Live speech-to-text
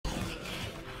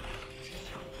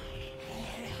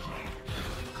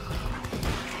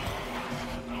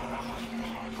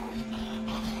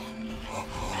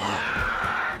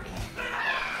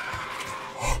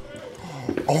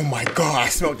Oh my god, I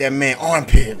smelled that man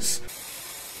armpits.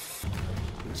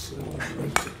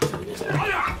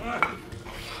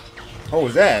 What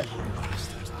was that?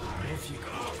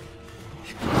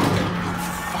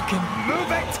 Fucking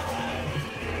move it!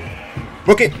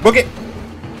 Book it, book it!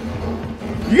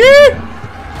 Yeah!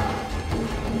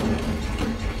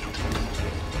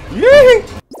 Yeah!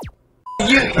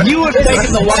 You have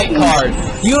taken the white card.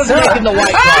 You have taken the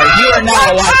white card. You are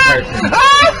now a white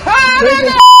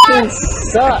person.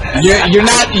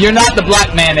 You're not the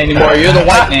black man anymore. You're the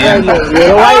white man. You're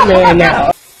the white man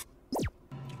now.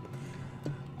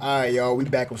 Alright, y'all, we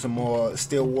back with some more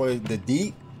Stillwater, the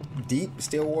deep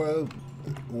Stillwater,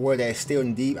 water that's still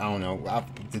in deep. I don't know.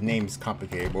 The name is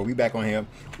complicated, but we back on here.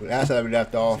 Last time we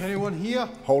left off, Is anyone here?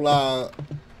 whole lot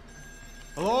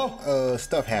Hello?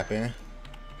 stuff happened.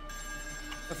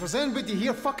 If there's anybody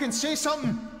here, fucking say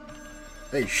something.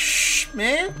 Hey, shh,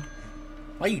 man.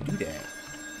 Why you do that?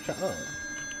 Shut up.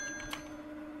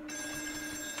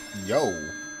 Yo,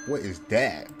 what is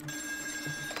that?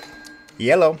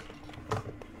 Yellow.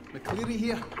 McCleary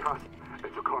here? God,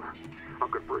 it's O'Connor.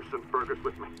 I've got Bruce and Burgess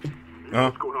with me. You know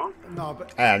what's going on? No,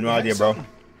 but... I have no idea, bro.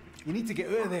 You need to get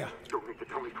out of there. You don't need to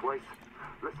tell me twice.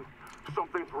 Listen,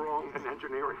 something's wrong in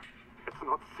engineering. It's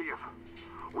not safe.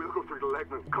 We'll go through the leg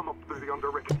and come up through the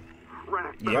underrick.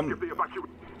 Rennick, Yeah, give the evacuation.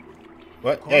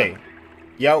 What? Hey.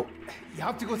 Yo. You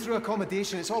have to go through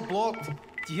accommodation. It's all blocked.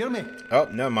 Do you hear me? Oh,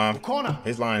 never mind. O'Connor.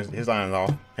 His line's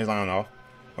off. His line off.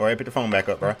 Alright, put the phone back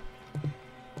up, bro.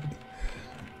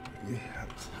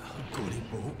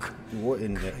 What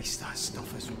in the... Christ, that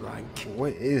stuff is rank.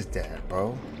 What is that,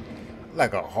 bro?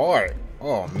 Like a heart.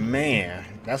 Oh man,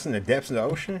 that's in the depths of the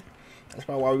ocean. That's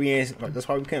probably why we ain't. That's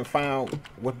why we couldn't find out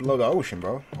what's below the ocean,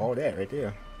 bro. All that right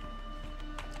there.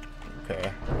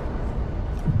 Okay.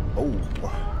 Oh.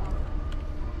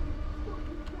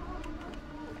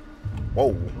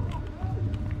 Whoa.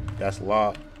 That's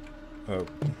locked.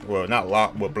 Well, not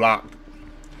locked, but blocked.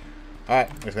 All right,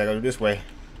 let's gotta go this way.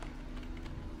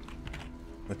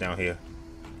 What's down here?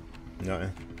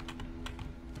 Nothing.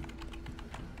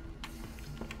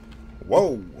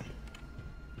 Whoa.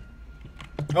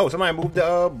 Oh, somebody moved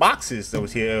the boxes that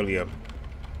was here earlier.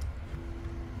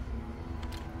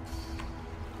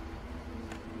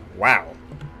 Wow.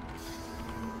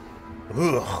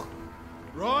 Ugh.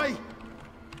 Roy!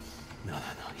 No,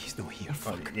 he's not here.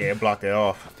 Fuck. Yeah, blocked it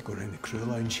off. Have to go around the crew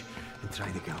lounge and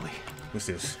try the galley. What's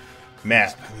this?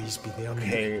 Map. Please be there,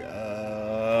 mate.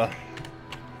 Okay,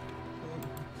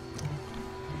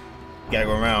 gotta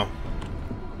go around.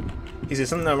 He said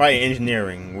something right in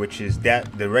engineering, which is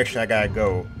that direction I gotta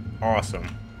go. Awesome.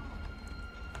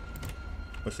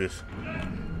 What's this?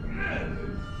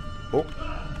 Oh.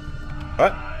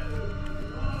 What?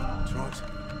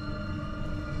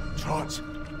 Trots.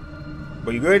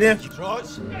 But you good then?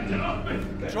 Trots?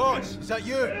 Trots, is that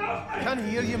you? I can't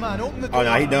hear you, man. Open the door. Oh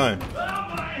no, he done.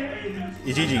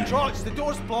 It's GG. Trots, the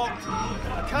door's blocked.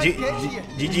 I can't get to you.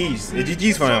 GG's. It's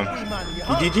GG's for him. Wee man, you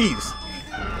He GG's.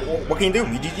 What can you do?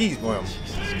 He GG's for him.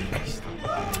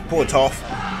 Poor Toff.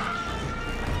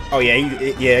 Oh yeah,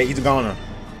 he's a goner.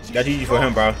 That's GG for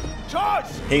him, bro.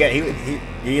 Trots!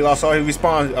 He lost all his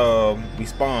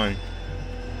respawn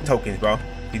tokens, bro.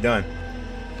 He done.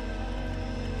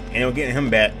 Ain't no getting him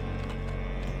back.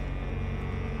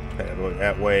 Gotta go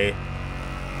that way.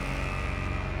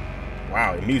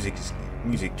 Wow, the music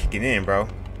kicking in, bro.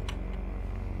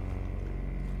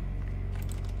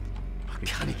 I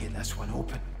can't get this one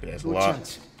open. Okay, that's No locked.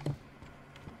 chance.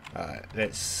 Alright,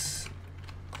 let's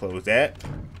close that.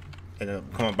 And then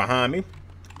come up behind me.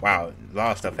 Wow, a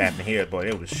lot of stuff happened here, but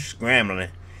it was scrambling.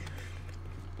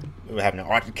 We were having an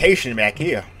altercation back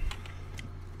here.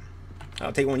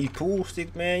 I'll take one of these pool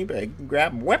sticks, man. You better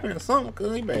grab a weapon or something,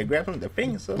 cause you better grab something to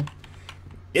defend yourself.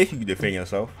 If you can defend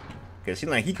yourself. Cause it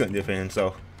seemed like he couldn't defend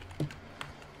himself.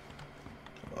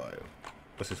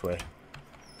 What's this way?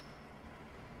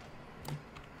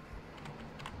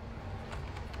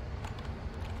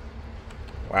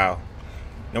 Wow.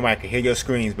 Nobody can hear your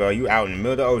screams, bro. You out in the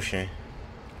middle of the ocean.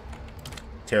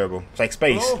 Terrible. It's like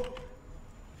space. Hello?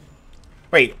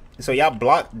 Wait, so y'all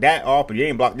blocked that off, but you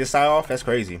ain't blocked this side off? That's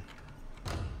crazy.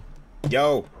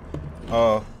 Yo.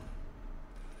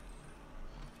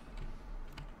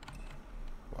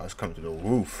 Let's come to the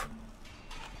roof.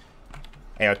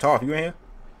 Hey, Toph, you in here?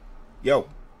 Yo.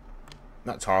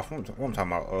 Not Toph. What I'm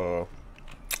talking about?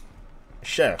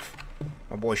 Chef.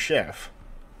 My boy Chef.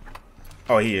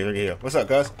 Oh, he is. Look here. What's up,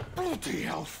 cuz? Bloody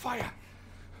hell, fire.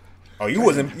 Oh, you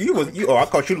wasn't. Oh, I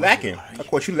caught you lacking. I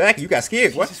caught you lacking. You got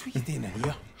scared. What? Jesus, what are you doing in here?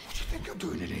 What do you think I'm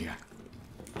doing in here?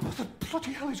 What the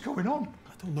bloody hell is going on?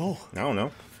 I don't know. I don't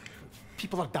know.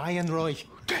 People are dying, Roy.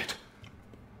 Dead?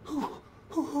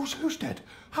 Who's dead?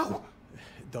 How?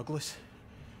 Douglas.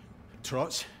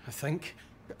 Trots, I think.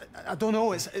 I don't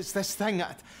know, it's this thing.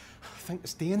 I think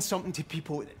it's doing something to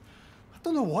people. I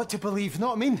don't know what to believe, know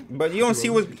what I mean? But you don't see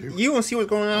what's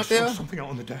going on out there? I saw something out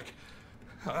on the deck.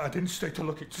 I didn't stay to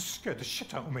look, it just scared the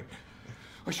shit out of me.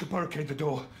 I should barricade the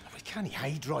door. We can't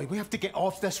hide, Roy. We have to get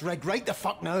off this rig right the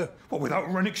fuck now. What,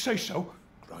 without Rennick say so?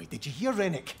 Roy, did you hear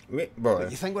Rennick? Boy.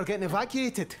 You think we're getting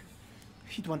evacuated?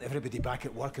 He'd want everybody back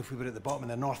at work if we were at the bottom of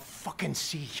the North fucking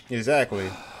Sea. Exactly.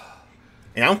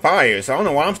 And I'm fired, so I don't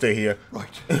know why I'm still here.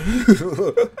 Right.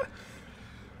 The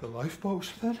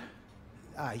lifeboats, then?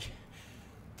 Aye.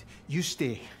 You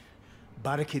stay.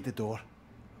 Barricade the door.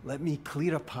 Let me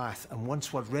clear a path, and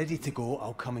once we're ready to go,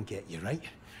 I'll come and get you, right?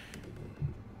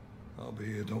 I'll be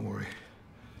here, don't worry.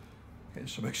 Getting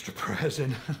some extra prayers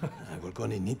in. We're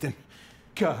gonna need them.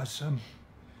 Guys,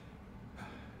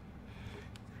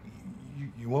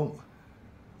 you won't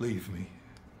leave me?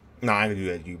 No, I ain't gonna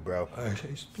do that to you, bro.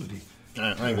 It's bloody... I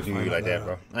ain't gonna do you like that,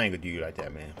 bro. I ain't gonna do you like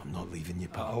that, man. I'm not leaving you,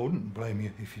 pal. I wouldn't blame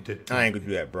you if you did. I ain't gonna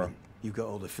do that, bro. You got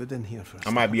all the food in here for us. I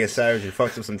might be a savage and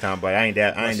fucked up sometime, but I ain't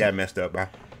that messed up, bro.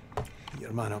 Get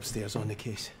your man upstairs on the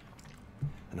case.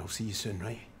 And I'll see you soon,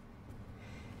 right?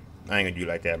 I ain't gonna do you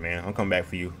like that, man. I'll come back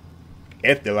for you.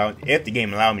 If the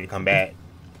game allow me to come back.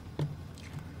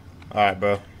 Alright,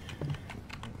 bro.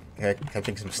 Can I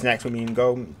take some snacks with me and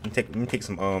go? Let me take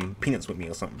some peanuts with me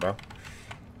or something, bro.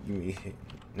 Give me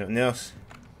nothing else.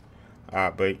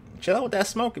 Alright, but chill out with that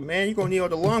smoking, man. You gonna need all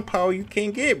the lung power you can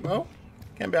get, bro.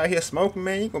 Can't be out here smoking,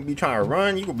 man. You gonna be trying to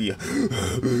run. You gonna be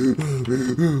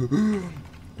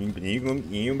you gonna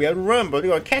be able to run, but they're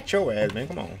gonna catch your ass, man.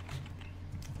 Come on.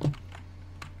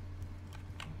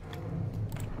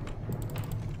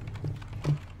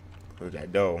 Close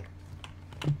that door.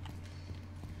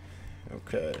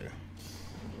 Okay.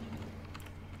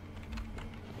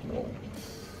 Whoa.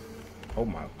 Oh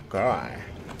my god.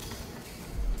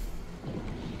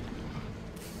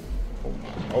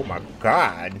 Oh my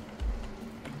god.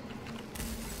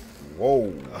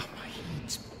 Whoa. Oh, my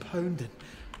head's pounding.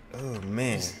 Oh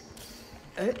man. Is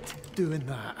it doing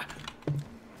that?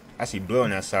 I see blood on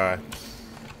that side.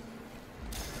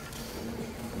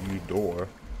 New door.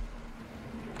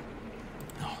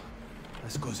 No.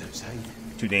 This goes outside.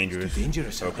 Too dangerous. It's too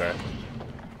dangerous. Okay.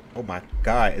 Oh my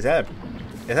god. Is that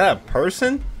a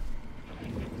person?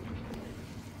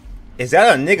 Is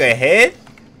that a nigga head?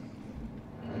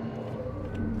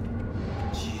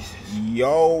 Jesus.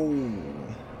 Yo.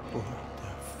 What the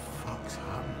fuck's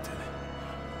happened to them?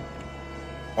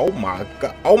 Oh my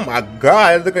god. Oh my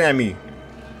god. It's looking at me.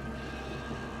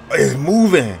 It's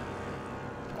moving.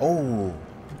 Oh.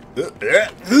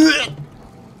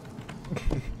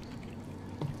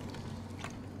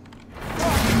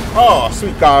 Oh,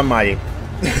 sweet God Almighty.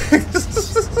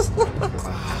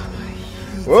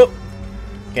 Whoop.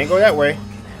 Can't go that way.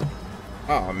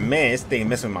 Oh man, this thing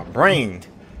messing with my brain.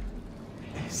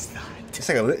 It's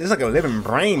like a living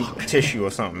brain tissue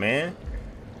or something, man.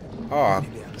 Oh,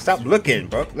 stop looking,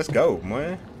 bro. Let's go,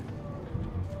 man.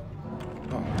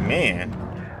 Oh man.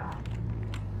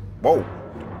 Whoa.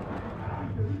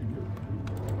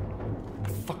 The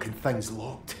fucking thing's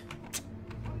locked.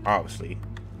 Obviously.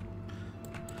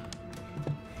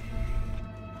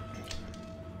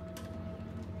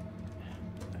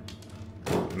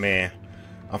 Man,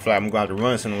 I feel like I'm going to have to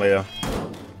run somewhere.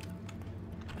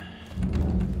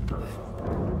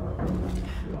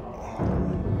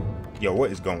 Yo,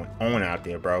 what is going on out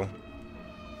there, bro?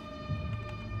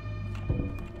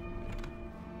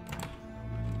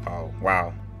 Oh,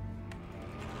 wow.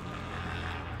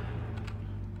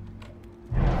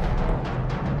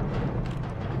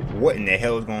 What in the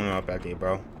hell is going on up out there,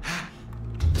 bro?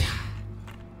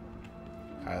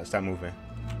 Alright, stop moving.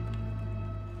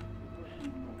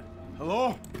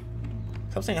 Hello?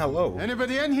 Stop saying hello.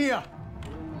 Anybody in here?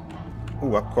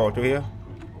 Ooh, I can crawl through here.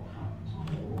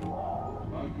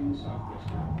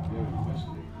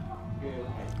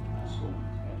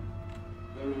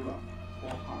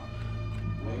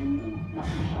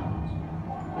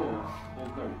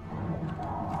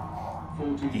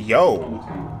 Yo.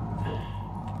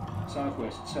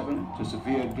 Southwest 7 to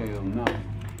severe gale 9.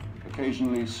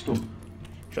 Occasionally storm.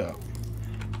 Shut up.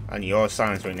 I need all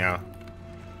silence right now.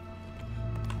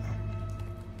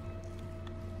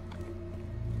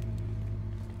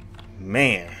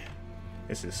 Man,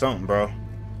 this is something, bro.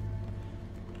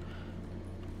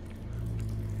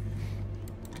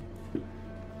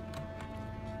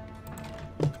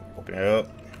 Open it up.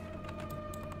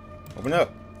 Open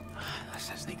up.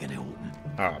 This isn't gonna open.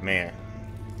 Oh man.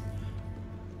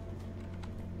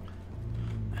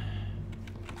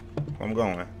 Where I'm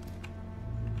going?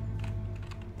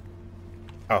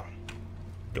 Oh.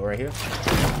 Door right here.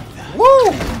 Woo!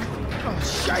 Oh,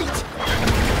 shite!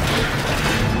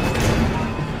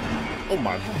 Oh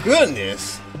my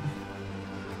goodness!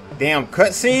 Damn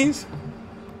cutscenes.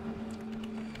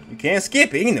 You can't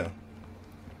skip it, you know.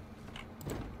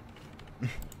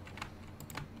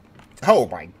 Oh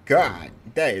my god,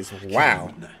 that is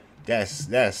wow. That's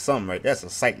something right. That's a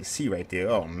sight to see right there.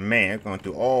 Oh man, it's going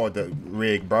through all the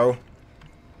rig, bro.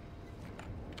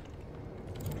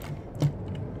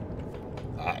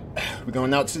 Alright, we're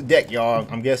going out to the deck, y'all.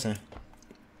 I'm guessing.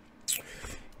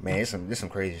 Man, this some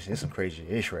crazy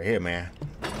ish right here, man.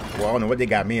 Well, I don't know what they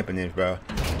got me up in this, bro.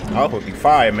 I hope it be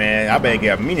fire, man. I better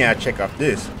get a minute to check off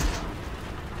this.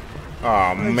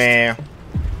 Oh man.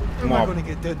 How am I gonna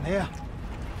get down there?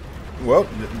 Well,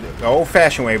 the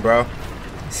old-fashioned way, bro.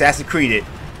 Assassin's Creed it.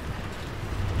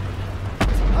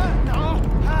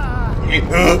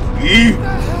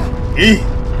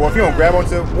 Boy, if you don't grab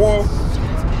onto the wall.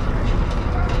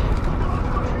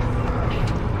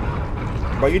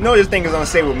 But you know this thing is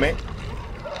unstable, man.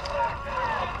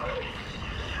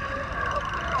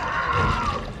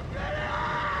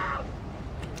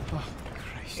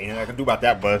 Ain't nothing I can do about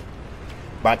that, bud.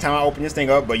 By the time I open this thing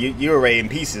up, but you're already in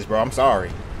pieces, bro. I'm sorry.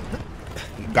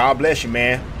 God bless you,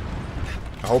 man.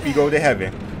 I hope you go to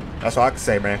heaven. That's all I can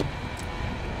say, man.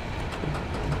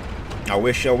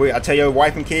 I tell your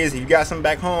wife and kids, if you got something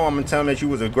back home, I'm gonna tell them that you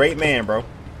was a great man, bro.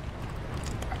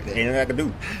 Ain't nothing I can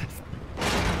do.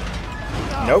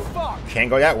 Nope. Can't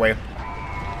go that way.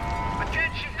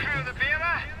 Attention crew of the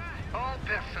bearer. All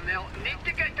personnel need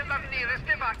to get to their nearest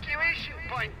evacuation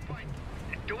point.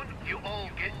 Don't you all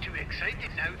get too excited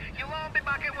now. You'll all be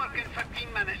back at work in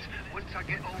 15 minutes once I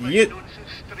get all this nonsense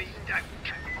straightened out.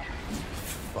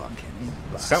 Fucking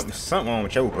Something wrong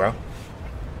with you, bro.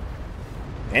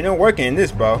 Ain't no working in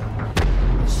this, bro.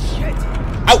 shit.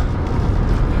 Ow!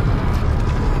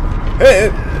 Hey!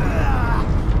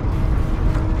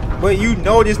 But you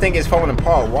know this thing is falling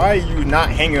apart. Why are you not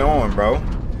hanging on, bro?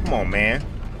 Come on, man.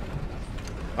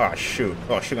 Oh, shoot.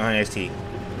 Oh, Sugar Honey ST.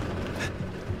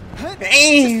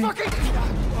 Dang!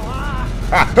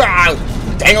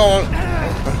 Dang on!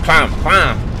 Climb.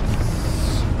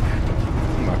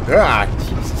 Oh my god.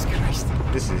 Jesus Christ.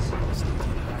 This is...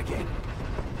 Again.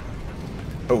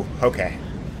 Oh, okay.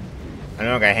 I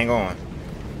know I gotta hang on.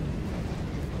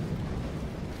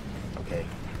 Okay,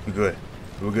 we're good.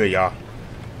 We're good, y'all.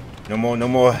 No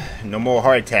more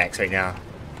heart attacks right now.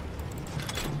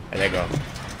 There they go.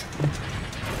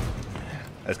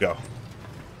 Let's go.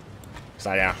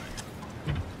 Slide down.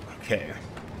 Okay.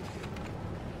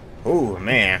 Oh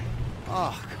man.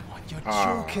 Oh, come on, you're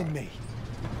joking me.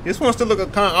 This one still look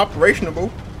kind of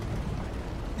operationable.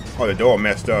 Oh, the door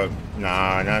messed up.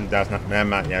 Nah, that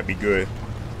might not be good.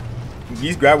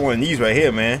 Just grab one of these right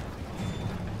here, man.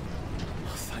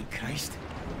 Oh, thank Christ.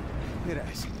 There it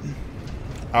is.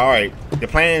 Alright, the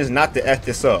plan is not to F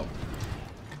this up.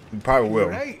 We probably will.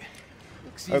 Right.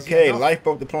 Okay,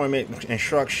 lifeboat deployment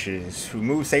instructions.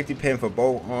 Remove safety pin for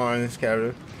boat arms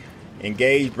carrier.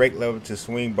 Engage brake lever to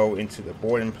swing boat into the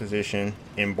boarding position.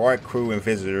 Embark crew and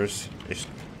visitors.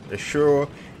 Assure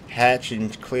hatch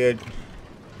and clear.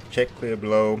 Check clear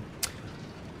below.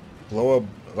 Lower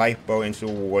lifeboat into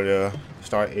the water.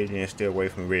 Start engine and steer away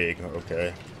from rig.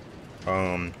 Okay.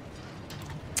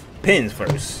 Pins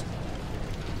first.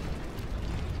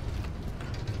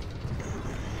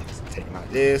 Let's take them out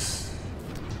this.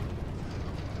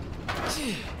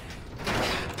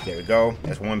 There we go.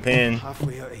 That's one pin.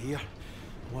 Halfway out of here.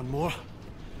 One more.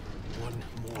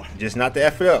 Just not to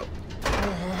F it up.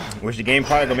 Which the game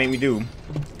probably gonna make me do.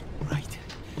 Right.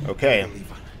 Okay.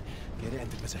 Get it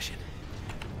into position.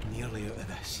 Nearly out of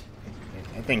this.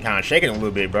 That thing kind of shaking a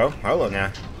little bit, bro. Hold on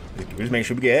now. Just make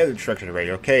sure we get structure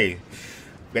ready. Okay.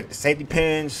 Got the safety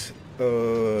pins.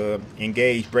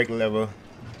 Engage brake lever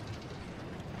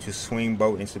to swing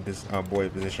boat into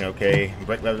board position. Okay.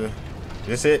 Brake lever.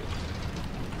 This it.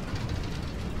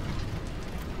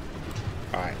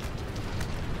 All right.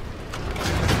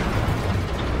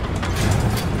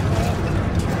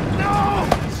 No!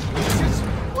 Jesus,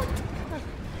 what?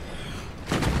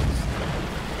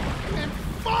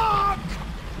 Fuck!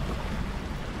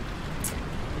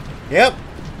 Yep.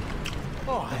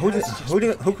 Oh,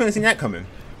 Who couldn't see that coming?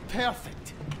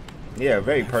 perfect. Yeah,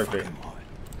 very perfect.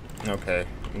 Okay.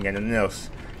 Ain't got nothing else.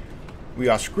 We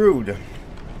are screwed.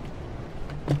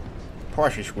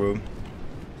 Partially screwed.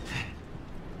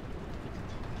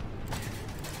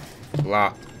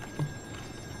 Lock.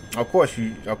 Of course,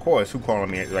 who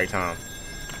calling me at the right time?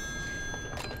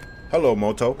 Hello,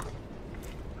 Moto.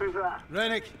 Who's that?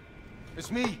 Rennick,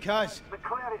 it's me, Kaz.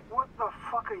 McClary, what the the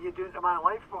fuck are you doing to my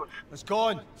lifeboats? It's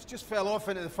gone. It's just fell off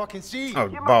into the fucking sea. Oh,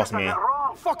 You boss must have man. done it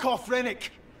wrong. Fuck off,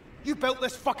 Rennick. You built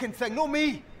this fucking thing, not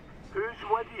me. Who's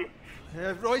with you?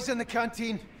 Roy's in the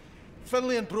canteen.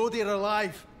 Finlay and Brody are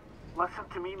alive. Listen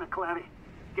to me, McClary.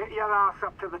 Get your ass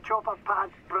up to the chopper pad,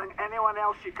 bring anyone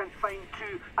else you can find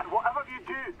too, and whatever you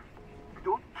do,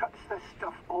 don't touch this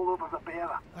stuff all over the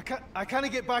bearer. I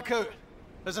can't get back out.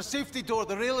 There's a safety door,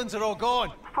 the railings are all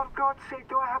gone. For God's sake,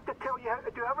 do I have to tell you how to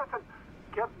do everything?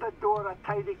 Give the door a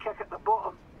tidy kick at the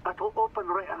bottom. It'll open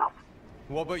right enough.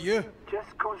 What about you?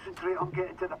 Just concentrate on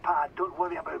getting to the pad, don't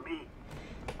worry about me.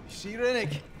 See,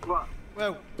 Rennick? What?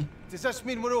 Well, does this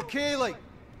mean we're okay, like?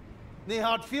 No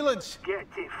hard feelings?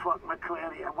 Get to fuck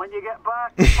McClary, and when you get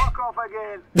back, fuck off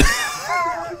again. I'd be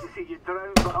happy to see you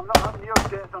drown, but I'm not having your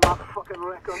death on my fucking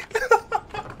record.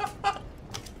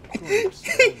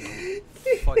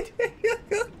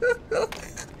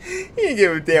 He didn't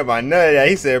give a damn about none of that.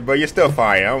 He said, bro, you're still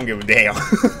fired. I don't give a damn.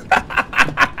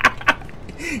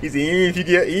 He said, even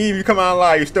if you come out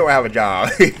alive, you still have a job.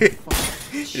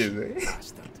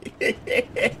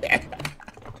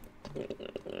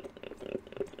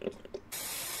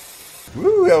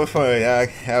 Woo, that was funny.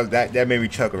 That made me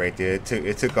chuckle right there.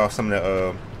 It took off some of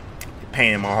the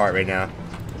pain in my heart right now.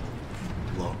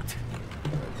 Locked.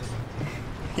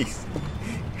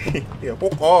 Yeah,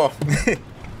 walk off.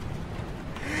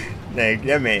 Nah,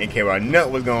 that man didn't care about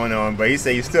nothing was going on, but he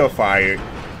said he's still fired.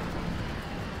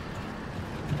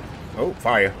 Oh,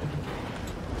 fire.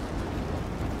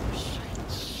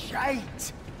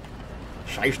 Shite.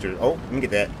 Shysters. Oh, let me get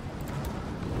that.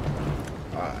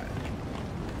 Alright.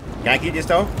 Can I get this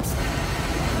though?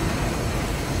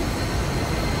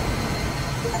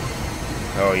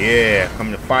 Oh yeah,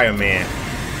 come the fireman.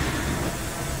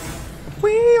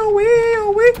 Wheel,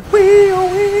 wheel, wheel, wheel,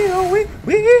 wheel, wheel,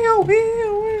 wheel,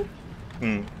 wheel.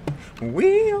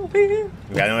 Wheel, wheel.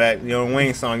 You gotta know that,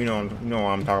 Wayne song. You know what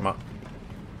I'm talking about.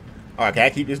 Alright, can I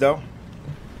keep this though?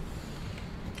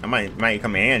 I might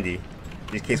come in handy.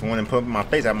 Just in case one of them put up in my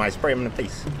face, I might spray him in the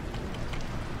face.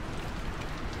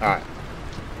 Alright.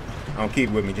 I'll keep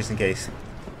it with me just in case.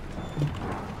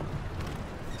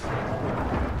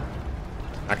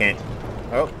 I can't.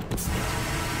 Oh.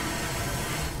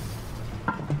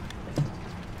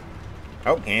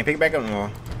 Oh, can't pick it back up no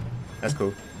more. That's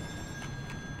cool.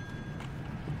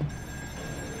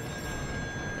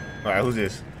 Alright, who's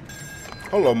this?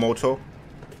 Hello, Moto.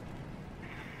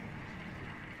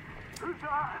 Who's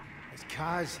that? It's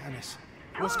Kaz, Ennis.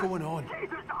 What's going on?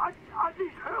 Jesus, I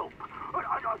need help.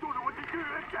 I don't know what to do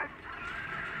again.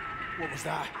 What was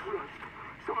that? Christ,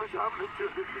 something's happening to me.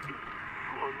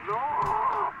 Oh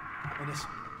no! Ennis?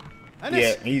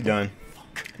 Yeah, he's done.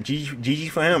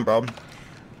 GG for him, bro.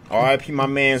 RIP my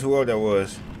mans, whoever that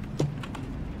was.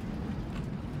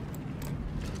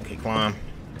 Okay, climb.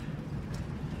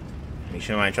 Make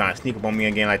sure I ain't trying to sneak up on me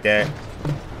again like that.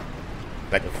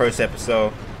 Like the first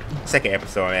episode. Second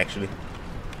episode, actually.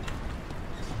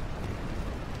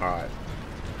 Alright.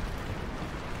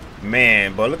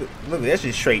 Man, but look, that's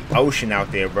just straight ocean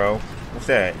out there, bro. What's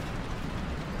that?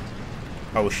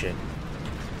 Ocean.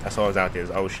 That's all that's out there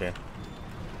is ocean.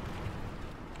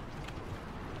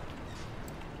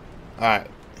 Alright.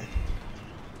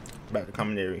 Back to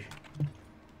commentary.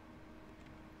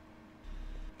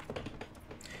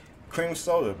 Cream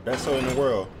soda, best soda in the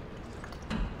world.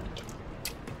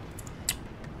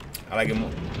 I like it more.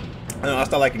 I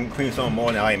start liking cream soda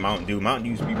more than I like Mountain Dew. Mountain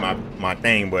Dew used to be my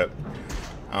thing, but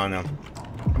I don't know.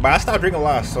 But I stopped drinking a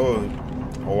lot of soda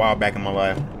a while back in my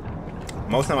life.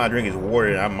 Most time I drink is water,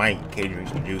 and I might occasionally drink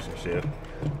some juice and shit.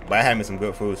 But I had me some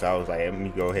good food, so I was like, let me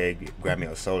go ahead and grab me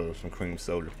a soda, some cream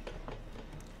soda.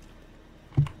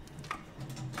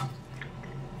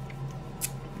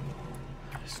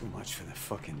 So much for the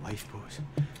fucking lifeboats.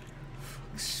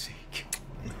 Fuck's sake.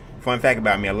 Fun fact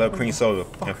about me, I love cream soda.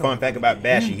 And fun fact about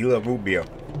Bashy, he loves root beer.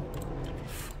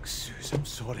 Fuck, Suze, I'm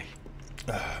sorry.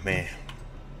 Ah, man.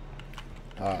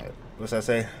 Alright, what's I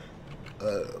say?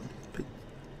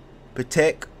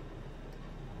 Protect.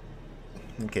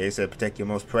 Okay, it said protect your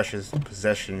most precious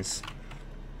possessions.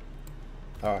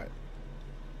 Alright.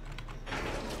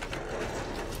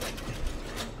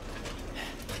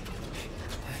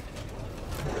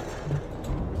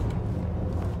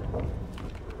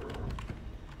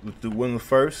 Let's do one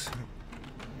first.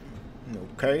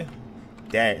 Okay.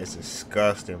 That is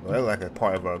disgusting, bro. That's like a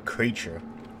part of a creature.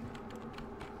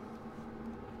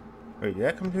 Wait, did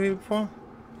that come to me before?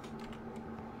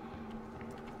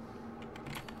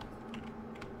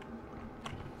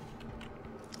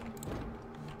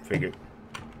 Figured.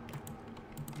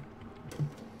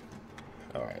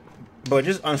 Alright. But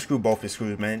just unscrew both the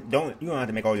screws, man. You don't have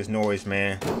to make all this noise,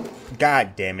 man.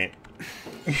 God damn it.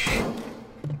 Let's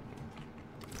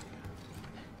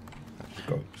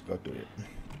go through it.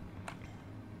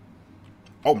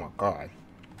 Oh my god.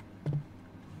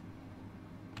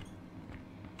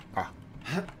 Ah.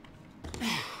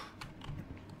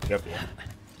 Get up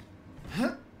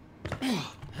there.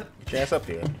 Get your ass up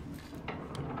there.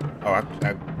 Oh, I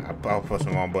pressed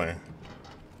the wrong button.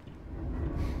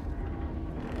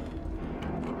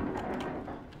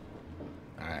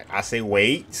 Alright, I say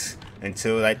wait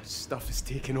until that stuff is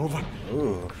taking over.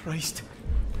 Ooh. Christ.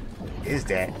 What is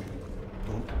that?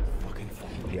 Don't fucking fall.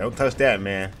 Yeah, don't touch that,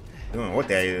 man. I don't know what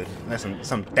that is. That's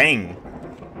some thing.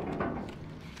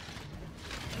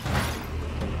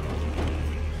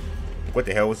 What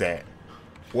the hell was that?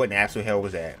 What in the absolute hell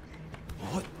was that?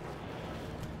 What?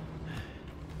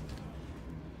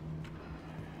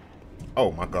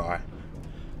 Oh my god.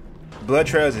 Blood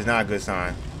trails is not a good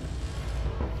sign.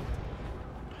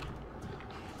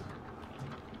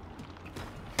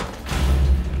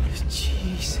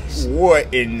 Jesus.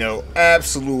 What in the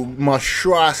absolute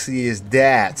monstrosity is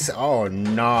that? Oh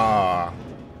nah.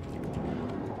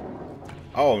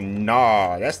 Oh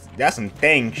nah. That's some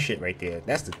thing shit right there.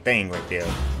 That's the thing right there.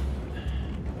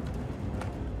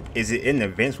 Is it in the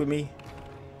vents with me?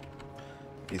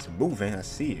 It's moving. I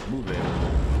see it moving.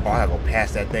 Oh, I gotta go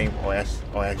past that thing. Oh, that's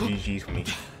GG's for me.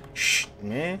 Shh,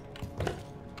 man.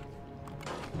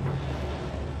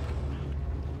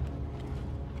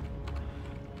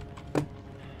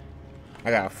 I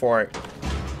got a fart. Oh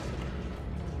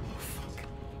fuck.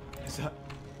 Is that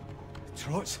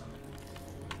Trots?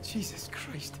 Jesus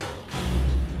Christ.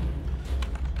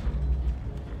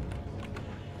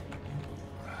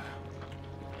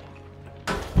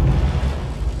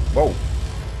 Whoa.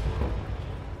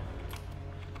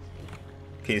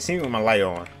 Okay, see me with my light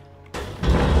on.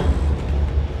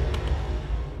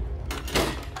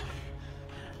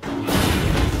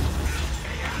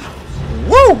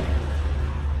 Woo!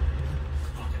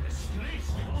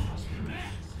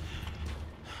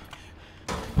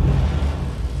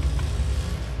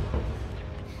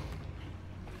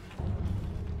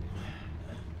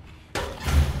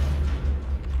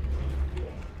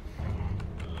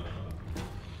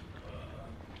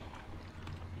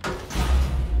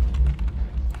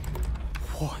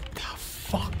 What the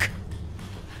fuck?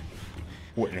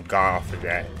 Wouldn't have gone off of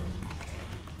that.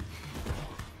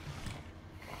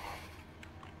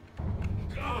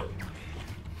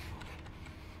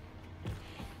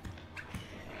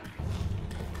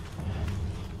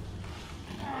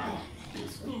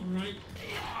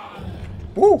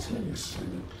 Woo!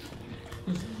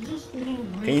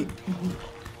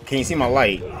 Can you see my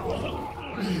light?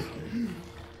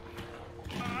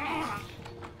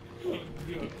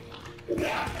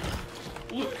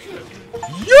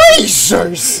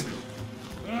 Jesus!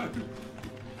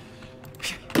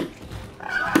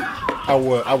 I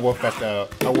will fuck that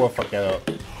up. I will fuck that up.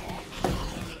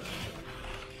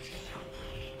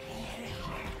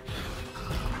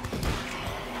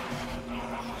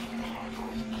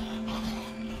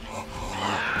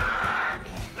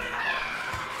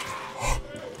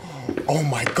 Oh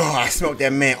my god, I smelled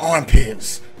that man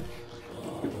armpits.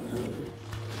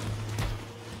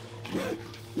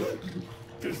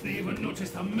 Doesn't even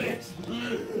notice the mess.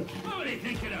 What are you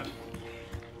thinking of?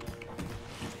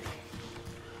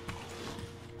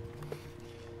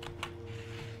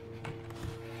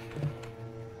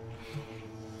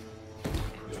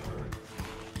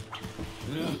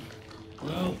 Yeah,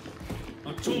 well,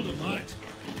 I told him that.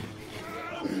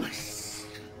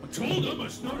 I told him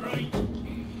it's not right.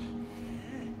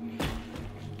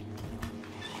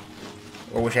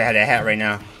 I wish I had that hat right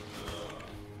now.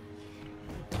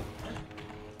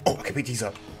 Oh, I can pick these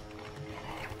up.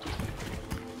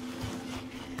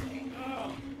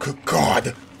 Good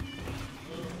God.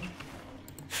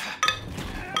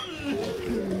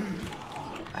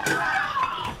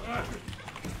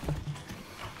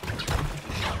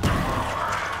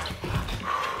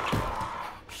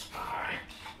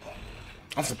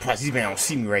 I'm surprised these men don't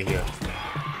see me right here.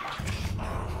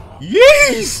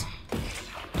 Yes!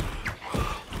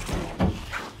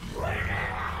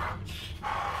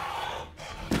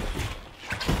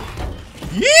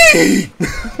 Yee!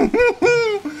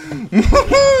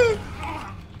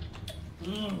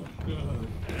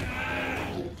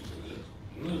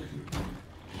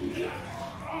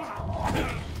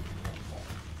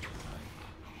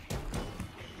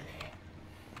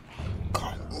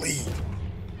 Golly.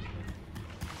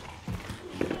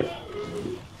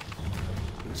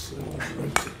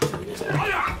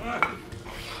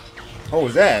 What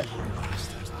was that?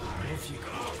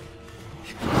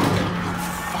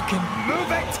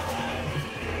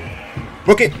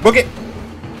 Book it! Book it!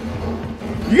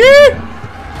 Yeah!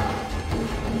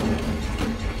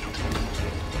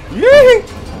 Yeah!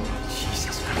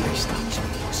 Jesus Christ, that's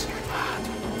close.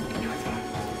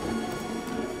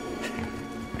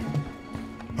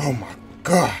 Oh my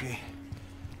God. Okay.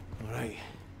 All right.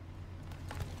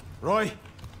 Roy.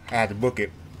 I had to book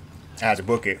it. I had to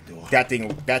book it. That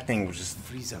thing was just...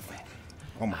 Freezer vent.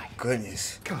 Oh my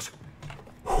goodness. God.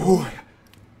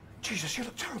 Jesus, you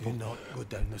look terrible. Do not go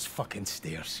down those fucking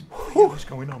stairs. What's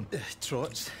going on?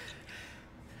 Trots.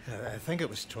 I think it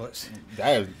was trots.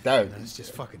 It's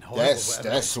just fucking horrible.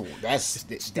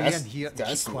 Stay in here and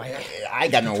keep quiet. I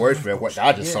ain't got no words for it. What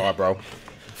I just saw, bro.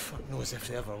 Fuck knows if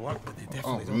they ever work, but they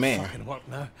definitely don't fucking work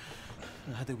now.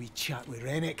 I had a wee chat with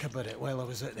Rennick about it while I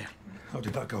was out there. How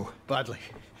did that go? Badly.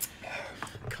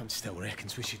 Cunt still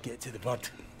reckons we should get to the bird.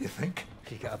 You think?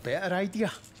 You got a better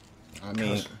idea? I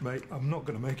mean... Mate, I'm not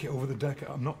going to make it over the deck.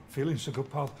 I'm not feeling so good,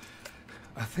 pal.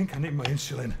 I think I need my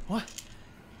insulin. What?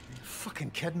 You're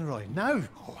fucking kidding, Roy. Now?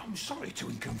 Oh, I'm sorry to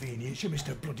inconvenience you,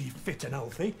 Mr. Bloody Fit and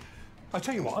Healthy. I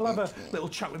tell you what, I'll have a little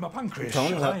chat with my pancreas.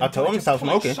 I told him to stop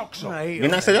smoking. Right,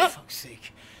 Didn't I say that? Fuck's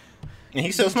sake. And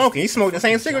he's still smoking. He smoked the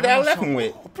same cigarette that I left him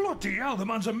with. Oh, bloody hell, the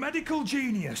man's a medical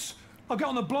genius. I'll get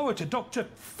on the blower to Dr.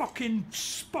 fucking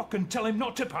Spock and tell him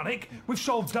not to panic. We've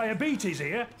solved diabetes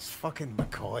here. It's fucking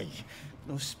McCoy.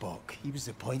 No Spock. He was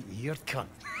the point in the ear, cunt.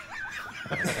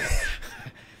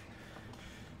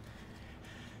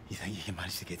 You think you can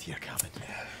manage to get to your cabin?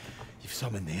 You've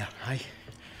some in there, aye?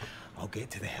 I'll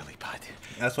get to the helipad.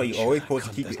 That's why you always supposed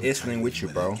to keep your insulin with you,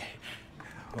 bro.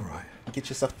 All right. Get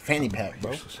yourself a fanny pack,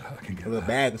 bro. I can get A little that.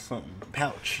 bag or something.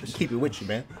 Pouch. Keep it with you,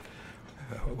 man.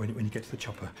 When you get to the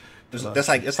chopper. That's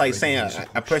like saying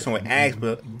a person with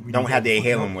asthma don't have their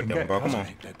inhaler with them, bro. Come on.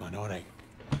 Big man, all right.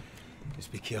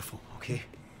 Just be careful, okay?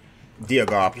 Dear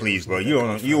God, please, bro. You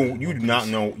do not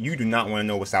know. You do not want to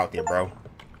know what's out there, bro.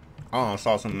 I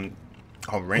saw something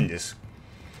horrendous.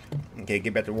 Okay,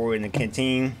 get back to war in the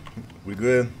canteen. We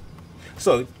good.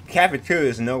 So cafeteria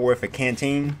is no word for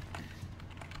canteen.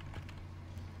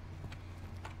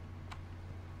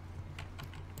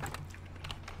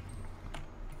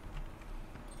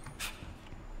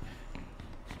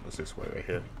 What's this way right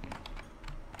here?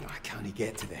 No, I can't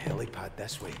get to the helipad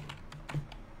this way.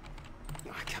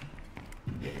 No, I can't.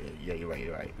 Yeah, you're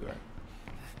right.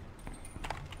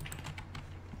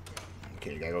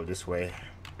 Okay, you gotta go this way.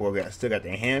 Boy, still got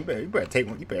that hand. You better take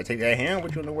that hand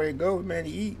with you on the way to go, man. To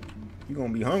eat. You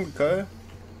gonna be hungry, cuz.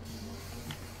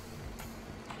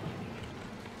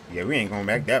 Yeah, we ain't going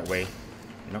back that way.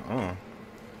 Nuh-uh.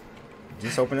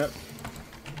 Just open up.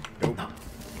 Nope.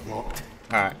 Locked.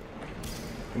 All right.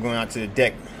 I'm going out to the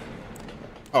deck.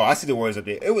 Oh, I see the words up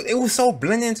there. It was so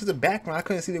blended into the background, I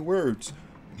couldn't see the words.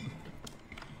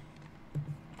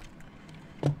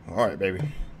 All right, baby.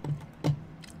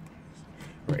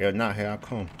 Right here, not here I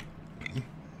come.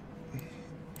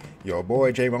 Your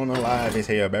boy Jaromna Live is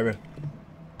here, baby.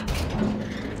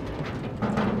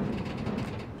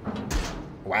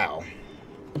 Wow.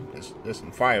 There's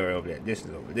some fire over there. This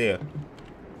is over there.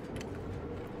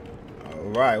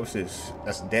 Alright, what's this?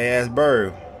 That's a dead ass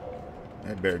bird.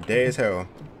 That bird dead as hell.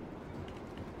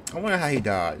 I wonder how he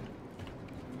died.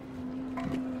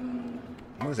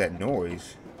 What was that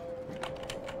noise?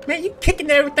 Man, you kicking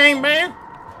everything, man.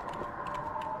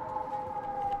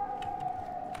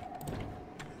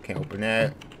 Can't open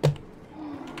that.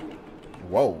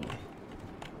 Whoa.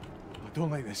 I don't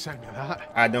like the sound of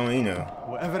that. I don't either.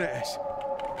 Whatever it is.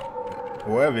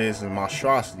 Whoever it is a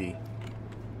monstrosity.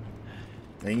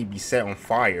 They need to be set on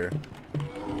fire.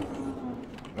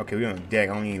 Okay, we're on the deck.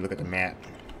 I don't need to look at the map.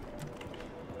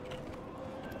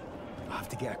 I have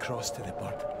to get across to the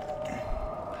bird.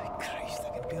 My Christ,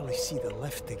 I can barely see the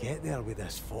lift to get there with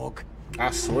this fog.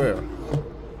 I swear.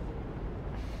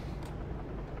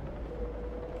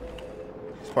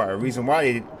 It's probably a reason why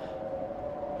they...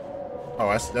 Oh,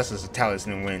 that's just a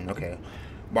talisman wind. Okay.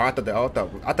 But I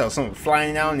thought something was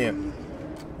flying down there.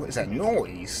 What is that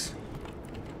noise?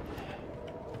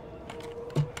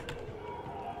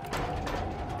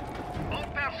 All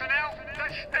personnel,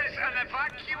 this is an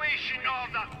evacuation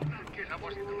order. In case I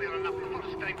wasn't clear enough the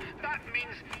first time, that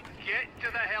means get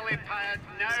to the helipad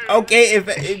now. Okay,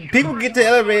 if people get to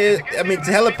elevator, to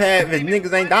helipad, if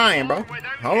niggas ain't dying, bro.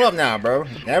 Hold up now, bro.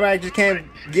 Everybody just can't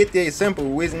get there simple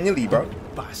willy-nilly, bro.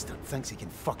 Bastard thinks he can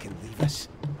fucking leave us.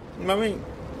 You know what I mean?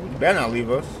 You better not leave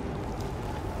us.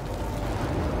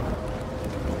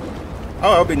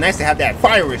 Oh, it'd be nice to have that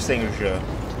fire extinguisher.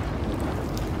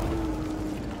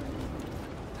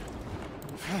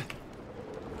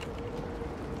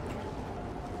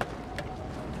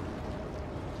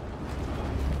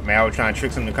 Man, I was trying to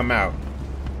trick him to come out.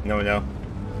 No, no.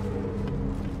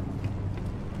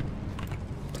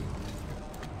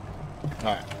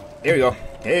 Alright, here we go.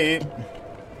 Hey.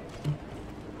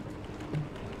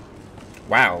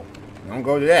 Wow. Don't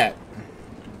go to that.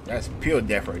 That's pure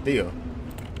death right there.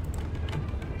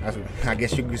 That's, I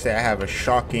guess you could say I have a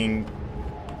shocking...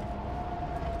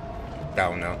 I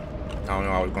don't know. I don't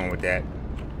know how I was going with that.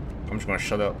 I'm just gonna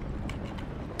shut up.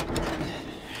 Turn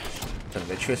the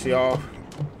electricity off.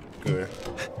 Good.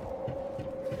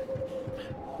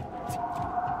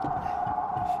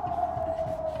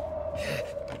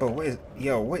 But what is...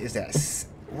 Yo, what is that?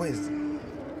 What is...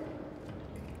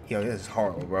 Yo, this is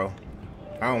horrible, bro.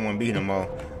 I don't want to be no more.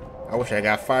 I wish I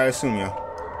got fired soon, yo.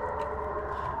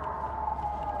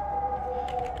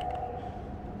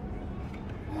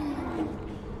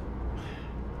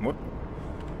 What?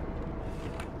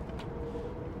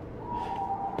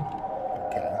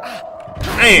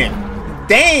 Okay. Man,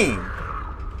 dang.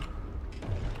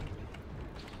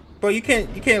 Bro, you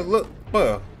can't look,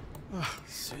 bro.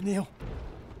 Sunil.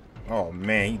 Oh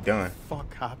man, he done. What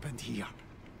the fuck happened here?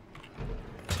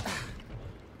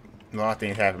 A lot of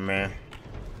things happen, man.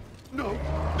 No!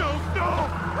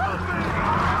 Help me!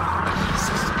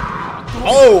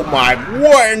 Oh my,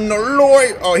 what in the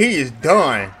Lord? Oh, he is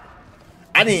done.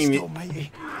 I didn't even... He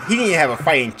didn't even have a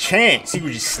fighting chance. He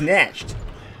was just snatched.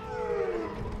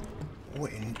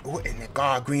 What in the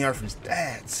God Green Earth is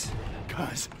that?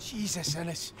 Cuz, Jesus,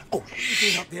 Ennis. Oh,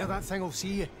 shit. Up there, that thing will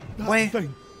see you. What?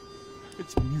 Thing.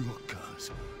 It's Muir,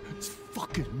 cuz. It's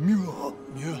fucking Muir.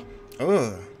 Muir.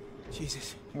 Ugh.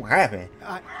 Jesus. What happened?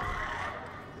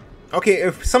 Okay,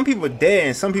 if some people are dead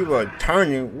and some people are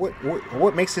turning,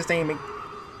 what makes this thing make...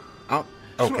 Oh,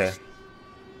 okay.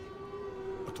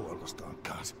 I don't understand,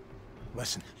 cuz.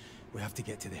 Listen, we have to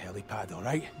get to the helipad,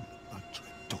 alright? I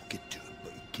tried talking to him,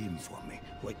 but he came for me.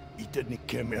 Like, he didn't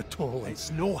care me at all.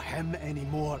 It's no him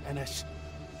anymore, Ennis.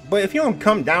 But if you don't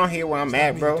come down here where I'm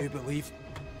at, bro... do believe.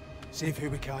 Save who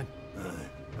we can. Aye,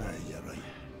 you're right.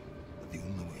 But the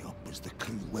only way up is the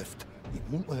crew lift. He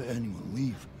won't let anyone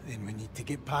leave. Then we need to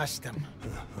get past him.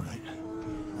 Alright.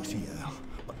 I'll see you there.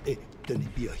 But hey,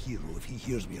 don't be a hero if he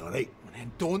hears me, alright? And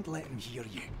then don't let him hear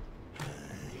you.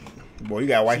 Boy, you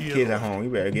got wife and kids at home. You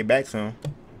better get back soon.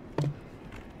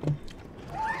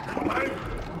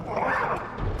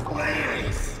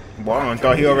 Boy, I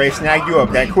thought he already snagged you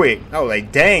up that quick. I was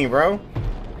like, dang, bro.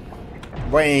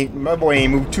 My boy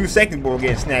ain't moved 2 seconds before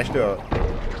getting snatched up.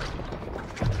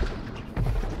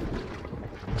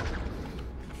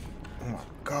 Oh my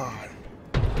God.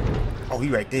 Oh, he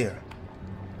right there.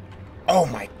 Oh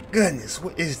my goodness,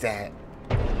 what is that?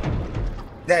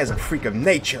 That is a freak of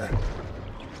nature. Matter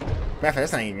of fact,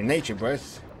 that's not even nature, bro.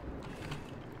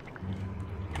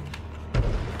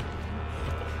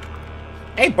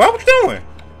 Hey, bro, what you doing?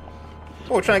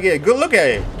 Oh, trying to get a good look at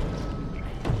it.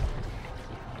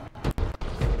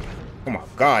 Oh my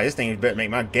God, this thing better make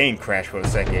my game crash for a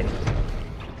second.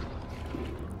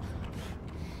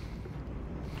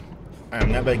 I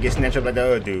am not about to get snatched up like the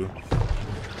other dude.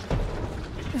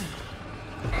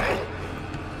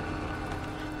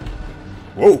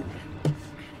 Whoa.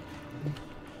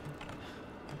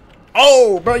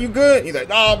 Oh, bro, you good? He's like,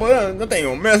 nah, bro, that thing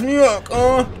gonna mess me up,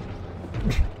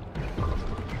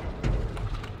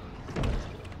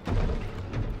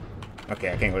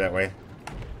 Okay, I can't go that way.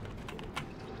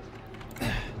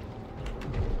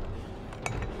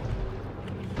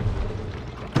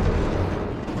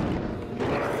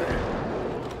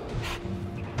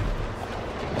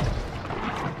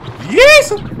 Yes!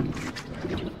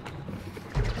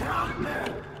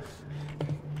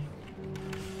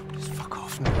 Just fuck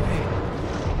off now, eh?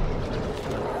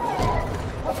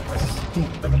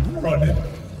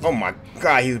 Oh my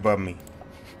God, he's above me.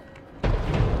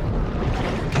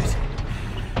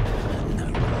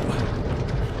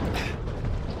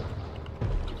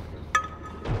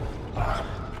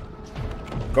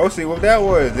 Go see what that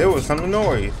was. There was some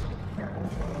noise.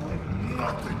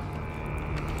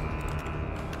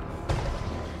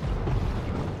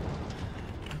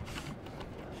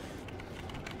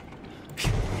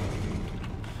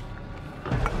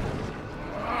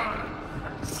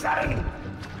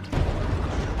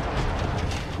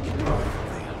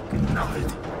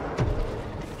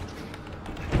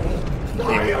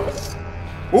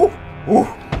 Ooh, ooh.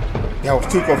 That was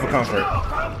too close for comfort.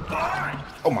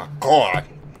 Oh my God.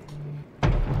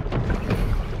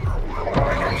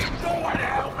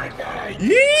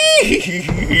 Yee!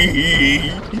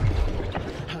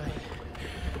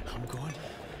 I'm going.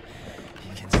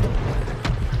 You can stop.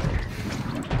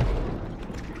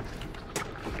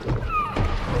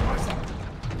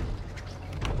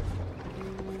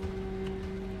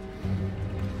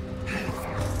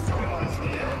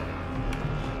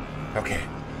 Okay.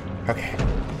 Okay.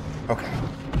 Okay.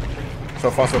 So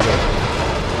far, so good.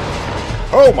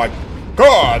 Oh my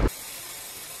God!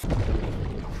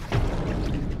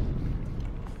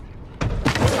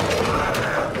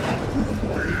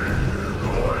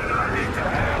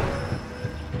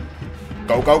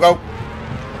 Go, go, go!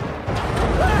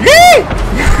 Yee!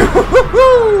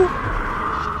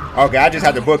 Okay, I just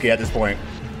have to book it at this point.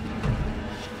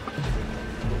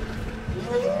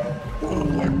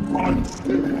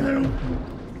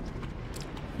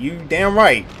 You damn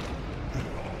right.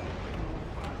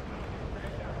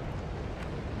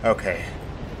 Okay.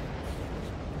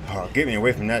 Oh, get me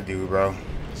away from that dude, bro.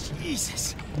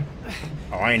 Jesus.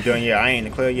 Oh, I ain't done yet. I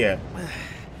ain't clear yet.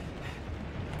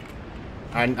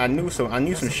 I knew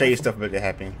some shady stuff about to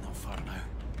happen. Not far now.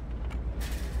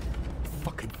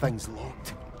 Fucking thing's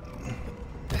locked.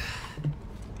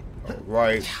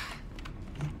 Right.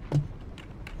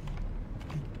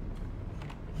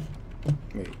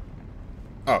 Wait.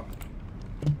 Oh.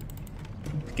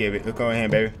 Give it. Let's go ahead,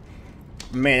 baby.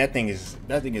 Man, that thing is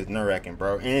nerve-wracking,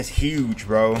 bro, and it's huge,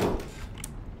 bro.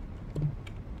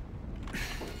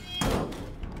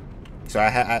 So I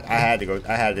had to go.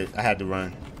 I had to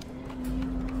run.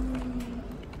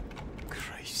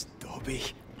 Christ, Dobby.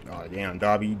 Oh damn,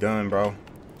 Dobby, you done, bro.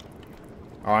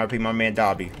 R.I.P. my man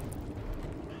Dobby.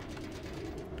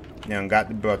 Now got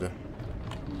the brother.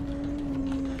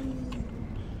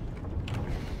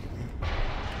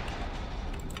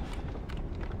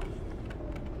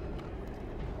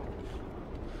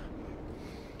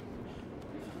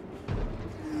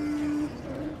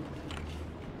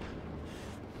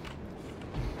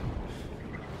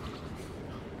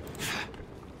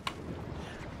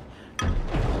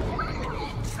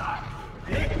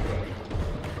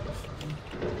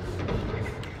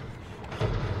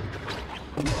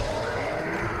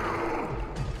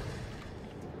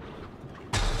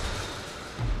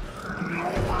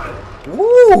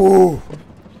 Woo!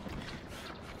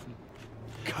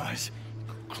 Guys.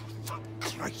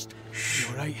 Christ. You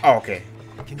alright? Oh, okay.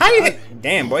 How you?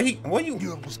 Damn, boy. What you?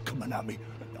 You was coming at me.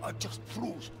 I just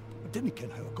froze. I didn't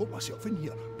know how I got myself in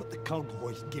here, but the cargo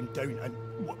hoist came down and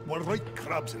we're right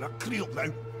crabs in a creel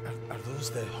now. Are those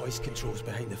the hoist controls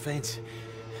behind the fence?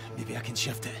 Maybe I can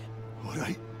shift it.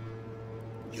 Alright.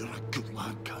 You're a good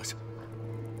lad, Kaz.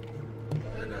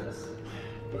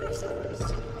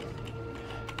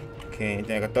 Okay,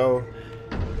 anything I can throw?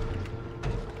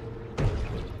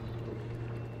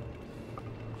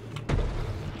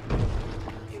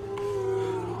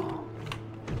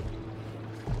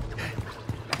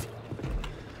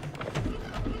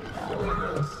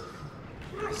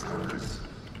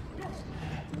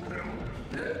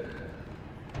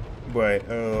 But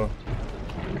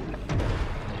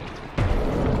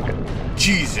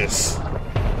Jesus.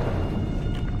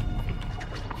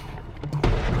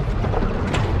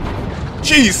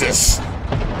 Jesus.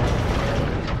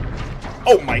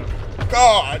 Oh my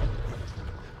God.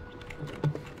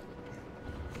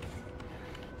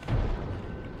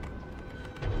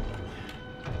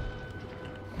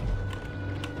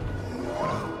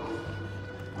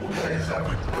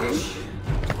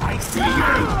 I see you.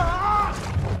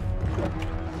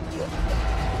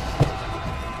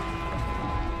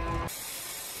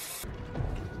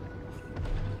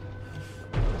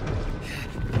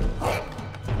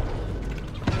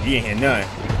 You ain't hear none.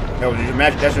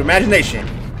 That's your imagination.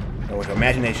 That was your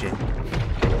imagination.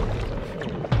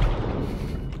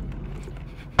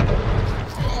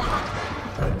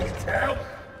 Help!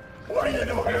 Why are you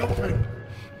not helping?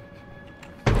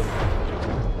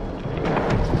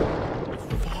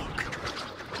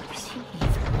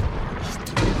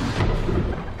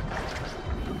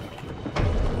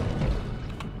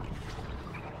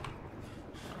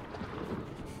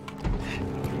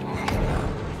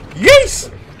 Yes!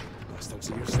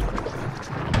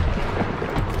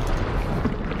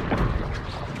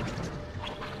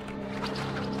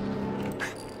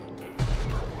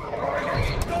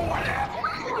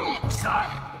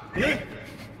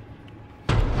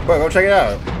 But go check it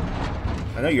out.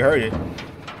 I know you heard it.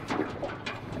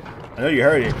 I know you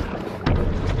heard it.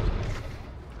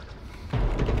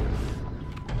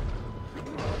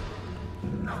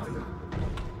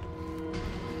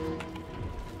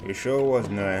 It sure was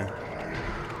none.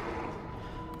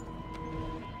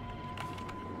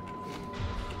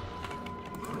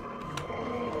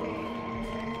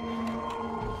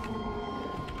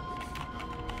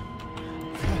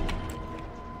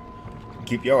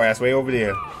 Keep your ass way over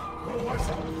there.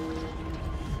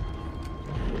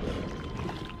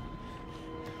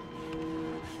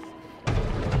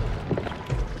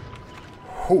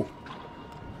 Whew.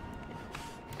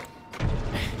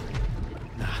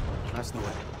 That's not it.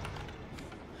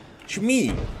 What you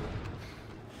mean?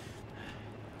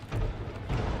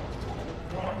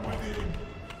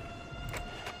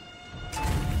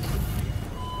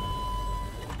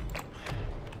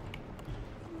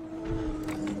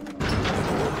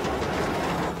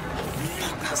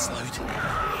 That's loud.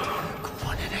 Go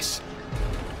on, Ennis.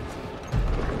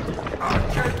 I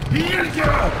can hear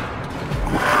you!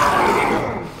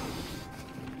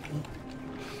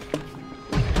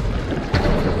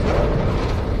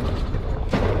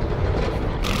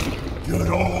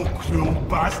 You're all cruel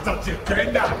bastards, you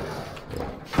ken that?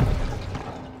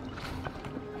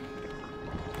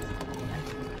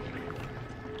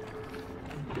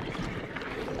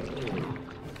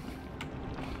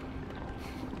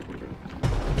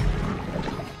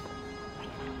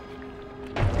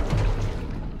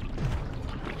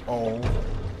 Oh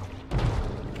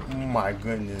my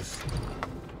goodness.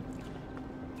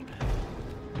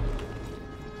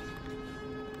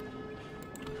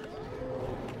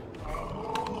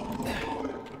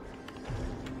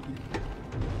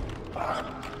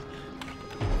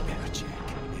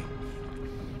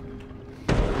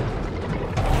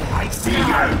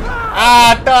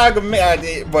 Ah, I thought I could make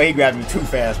it. Boy, he grabbed me too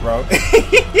fast, bro.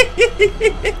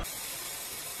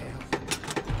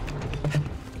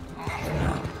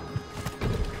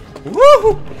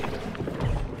 Woo!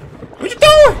 What you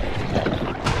doing?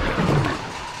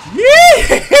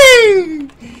 Yeah!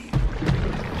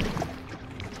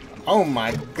 Oh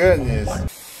my goodness.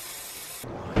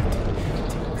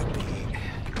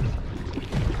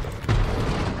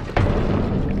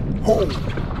 Oh.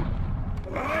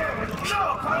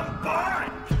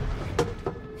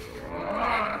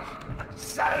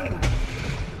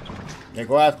 Yeah,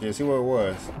 go after it, see what it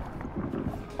was.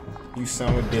 You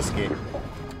son of a biscuit.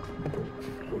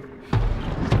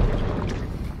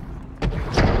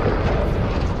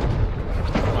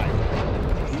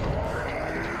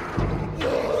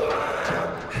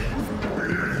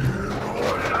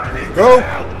 Go!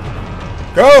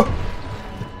 Go!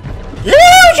 Yeah!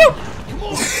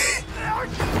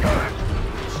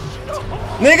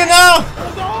 Nigga, no!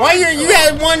 Why you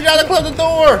had one job to close the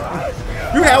door?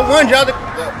 You had one job to...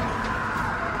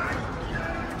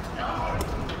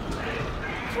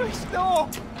 Christ, no!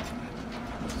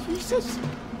 Jesus!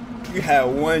 You had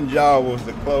one job was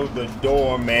to close the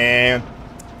door, man.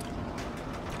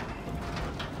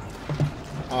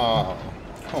 Oh,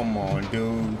 come on,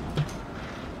 dude.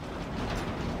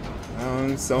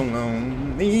 I'm so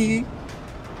lonely.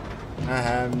 I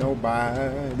have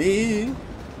nobody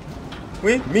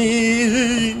with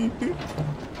me.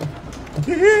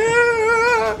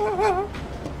 Yeah.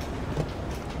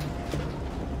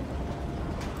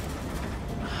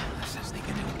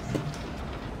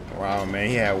 Wow, man,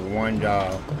 he had one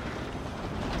job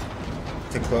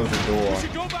to close the door. We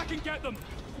should go back and get them.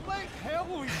 Like hell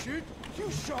we should. You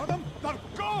shot them. They're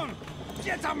gone.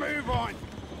 Get a move on.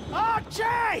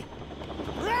 Archie!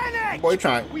 Rennick! Boy,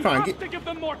 trying We to have get. to give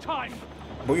them more time.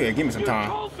 Boy, yeah, give me some You time.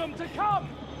 told them to come.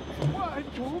 What I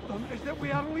told them is that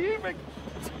we are leaving.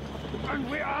 And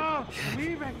we are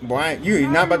leaving. Boy, you're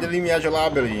not about to leave me as your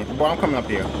liability. Boy, I'm coming up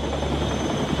here.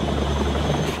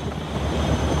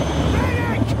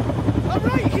 Rennick! I'm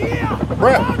right here!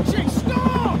 Bruh. Archie,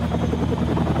 stop!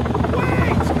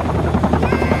 Wait!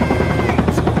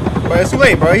 But it's too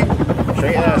late, bro.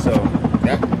 Straight asshole.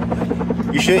 Yeah.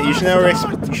 You should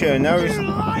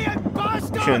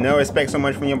never expect so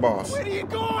much from your boss. Where are you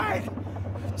going?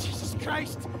 Jesus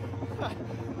Christ! I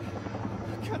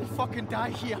can't fucking die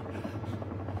here.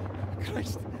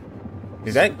 Christ.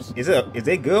 Is that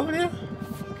good over there?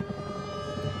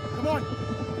 Come on.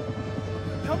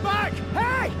 Come back!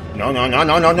 Hey!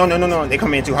 No. They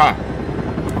come in too hot.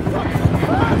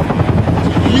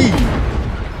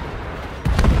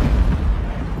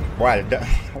 Why?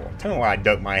 Tell me why I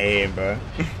ducked my head, bro.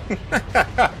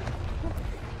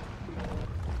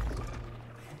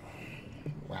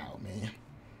 Wow, man.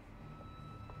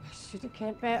 I should have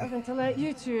kept better than to let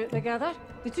you two out together.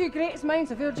 The two greatest minds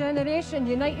of your generation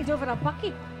united over a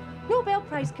bucket. Nobel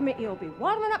Prize committee will be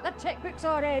warming up their checkbooks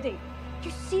already.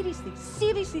 You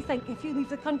seriously think if you leave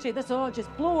the country, this will all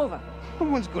just blow over? No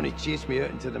one's going to chase me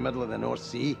out into the middle of the North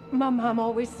Sea. My mum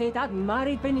always said I'd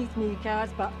married beneath me,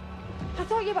 Kaz, but I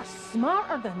thought you were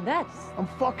smarter than this. I'm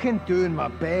fucking doing my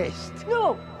best.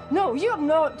 No, you're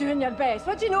not doing your best.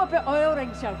 What do you know about oil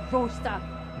rigs, you roaster?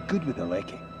 I'm good with the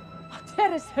lecking.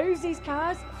 Terrace houses,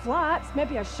 Kaz, flats,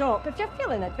 maybe a shop, if you're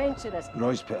feeling adventurous.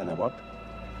 Roy's put in a word.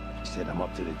 He said I'm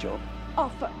up to the job.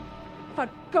 Oh, for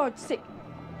God's sake.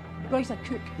 Roy's a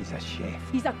cook. He's a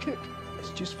chef. He's a cook.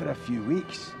 It's just for a few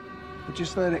weeks. We'll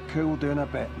just let it cool down a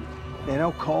bit. Then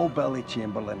I'll call Billy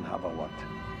Chamberlain and have a word.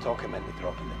 Talk him into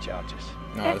dropping the charges.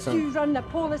 No, If you run the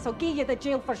police, I'll give you the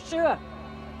jail for sure.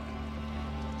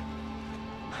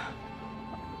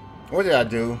 What did I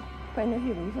do? When are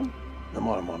you leaving?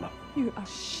 Tomorrow morning. You are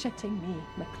shitting me,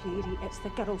 McCreary. It's the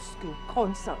girls' school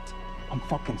concert. I'm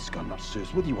fucking scunner,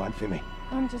 Sus. What do you want from me?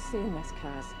 I'm just saying this,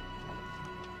 Kaz.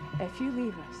 If you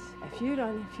leave us, if you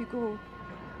run, if you go,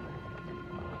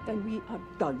 then we are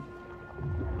done.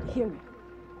 Hear me?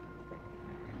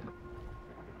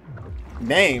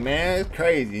 Dang, man, it's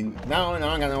crazy. Now I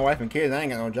ain't got no wife and kids. I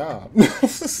ain't got no job.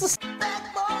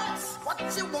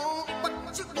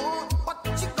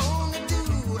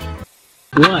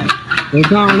 What? What's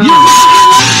going on?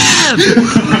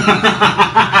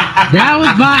 That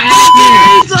was by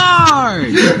accident.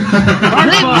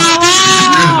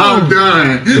 I'm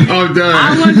done. I'm done. I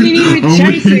wasn't even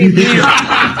chasing him.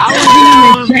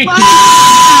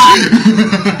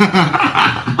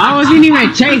 I wasn't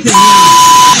even chasing him.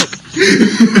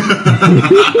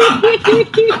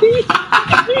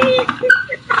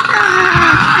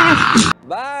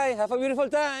 Bye. Have a beautiful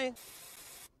time.